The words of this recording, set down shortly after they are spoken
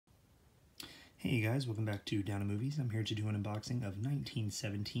Hey guys, welcome back to Down to Movies. I'm here to do an unboxing of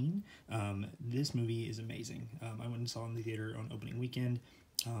 1917. This movie is amazing. I went and saw it in the theater on opening weekend,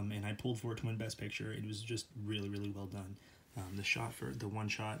 and I pulled for it to win Best Picture. It was just really, really well done. The one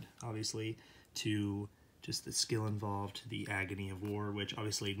shot, obviously, to just the skill involved, the agony of war, which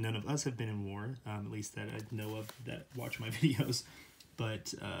obviously none of us have been in war, at least that I know of that watch my videos,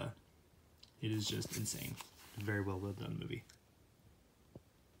 but it is just insane. Very well done movie.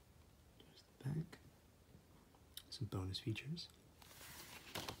 Back. Some bonus features.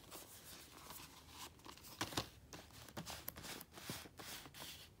 So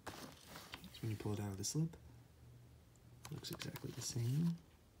when you pull it out of the slip, it looks exactly the same.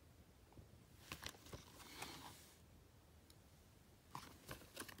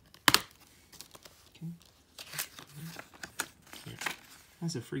 Okay. Here.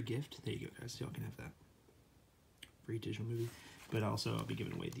 That's a free gift. There you go, guys. Y'all can have that. Free digital movie. But also, I'll be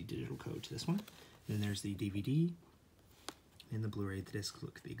giving away the digital code to this one. Then there's the DVD and the Blu-ray. The discs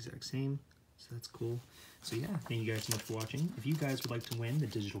look the exact same, so that's cool. So yeah, thank you guys so much for watching. If you guys would like to win the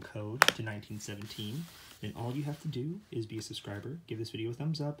digital code to 1917, then all you have to do is be a subscriber, give this video a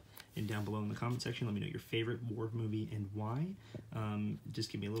thumbs up, and down below in the comment section, let me know your favorite war movie and why.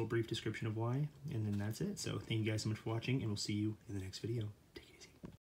 Just give me a little brief description of why, and then that's it. So thank you guys so much for watching, and we'll see you in the next video.